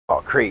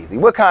Oh, crazy.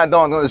 What kind of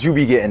donuts you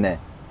be getting then?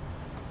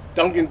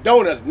 Dunkin'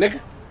 Donuts, nigga.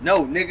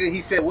 No, nigga,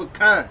 he said what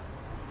kind?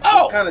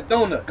 Oh. What kind of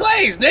donut?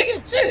 Glazed,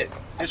 nigga. Shit.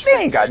 They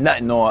ain't got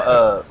nothing on,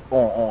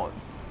 on.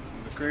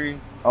 The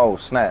cream. Oh,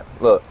 snap.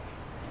 Look.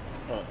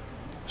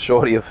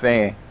 Shorty a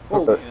fan.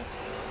 Oh,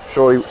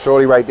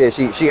 Shorty right there.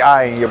 She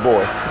eyeing your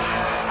boy.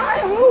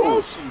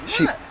 No,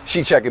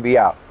 She checking me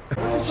out.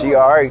 She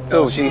alright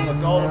too. No, she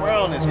looked all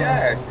around this.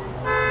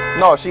 Yeah.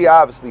 No, she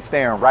obviously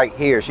staring right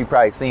here. She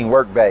probably seen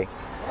Work Bae.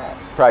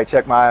 Probably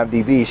check my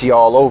IMDb. She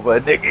all over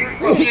it,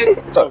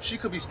 nigga. So she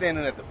could be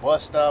standing at the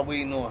bus stop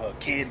waiting on her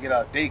kid to get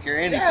out of daycare.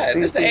 Anything. Yeah,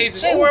 it's the age.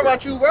 She ain't worried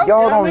about you, bro.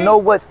 Y'all don't know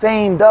what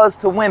fame does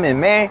to women,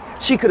 man.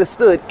 She could have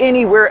stood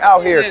anywhere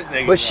out here,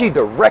 but she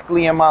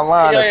directly in my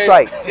line of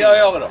sight.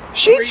 Yo.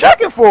 She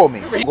checking for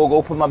me.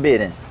 Go put my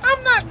bid in.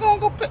 I'm not gonna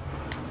go put.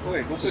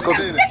 Wait, go put Just it go-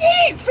 in. Nigga,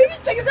 he ain't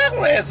finished. Take his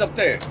ass up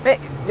there. Man,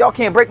 y'all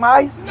can't break my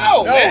ice.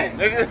 No, No, man.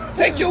 nigga.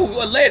 Take your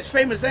alleged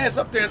famous ass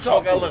up there and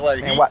talk Fuck, I to look him.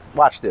 like Man, he.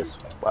 watch this.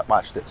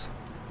 Watch this.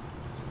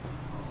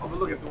 I'm gonna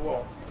look at the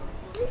wall.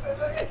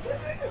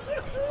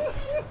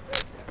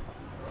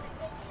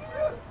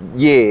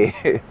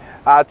 Yeah,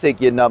 I'll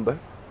take your number.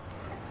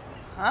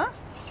 Huh?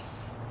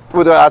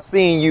 Well, I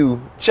seen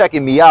you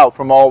checking me out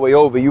from all the way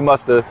over. You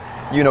must have,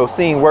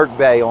 seen Work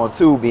Bae on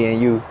Tubi,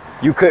 and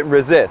you couldn't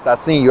resist. I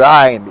seen you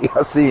eyeing me.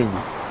 I seen you.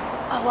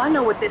 Oh, I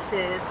know what this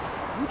is.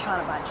 You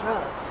trying to buy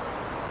drugs.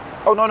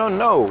 Oh,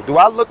 no. Do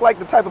I look like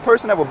the type of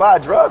person that would buy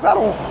drugs? I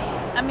don't.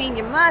 I mean,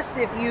 you must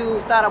if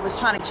you thought I was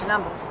trying to get your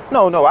number.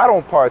 No, I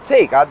don't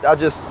partake.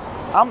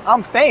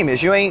 I'm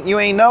famous. You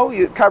ain't know?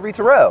 You Kyrie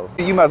Terrell.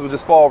 You might as well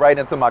just fall right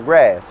into my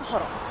grasp.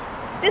 Hold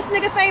on. This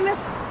nigga famous?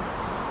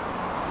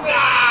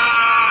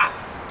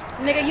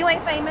 Nigga, you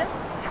ain't famous.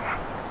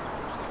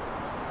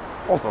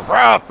 What's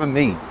around for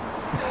me?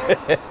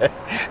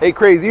 Hey,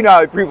 crazy. You know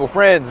how people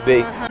friends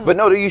be. But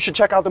no, you should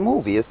check out the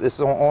movie. It's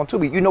on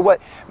Tubi. You know what?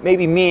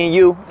 Maybe me and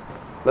you,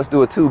 let's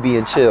do a Tubi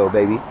and chill,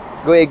 baby.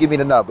 Go ahead, give me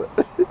the number.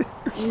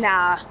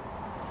 Nah,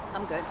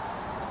 I'm good.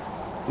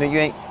 No, you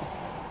ain't.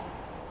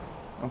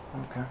 Oh,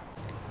 okay.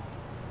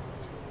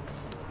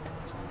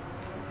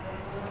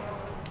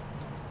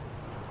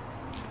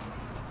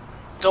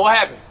 So what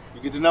happened?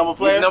 You get the number,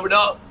 player? Number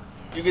dog.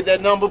 You get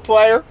that number,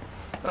 player?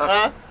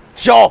 Huh?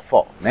 It's your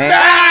fault, man.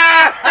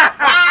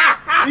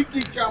 He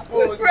keep trying to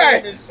pull his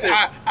Right. and shit.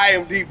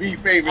 IMDb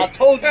famous. I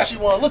told you she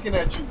wasn't looking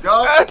at you,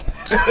 dog.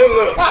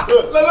 Look.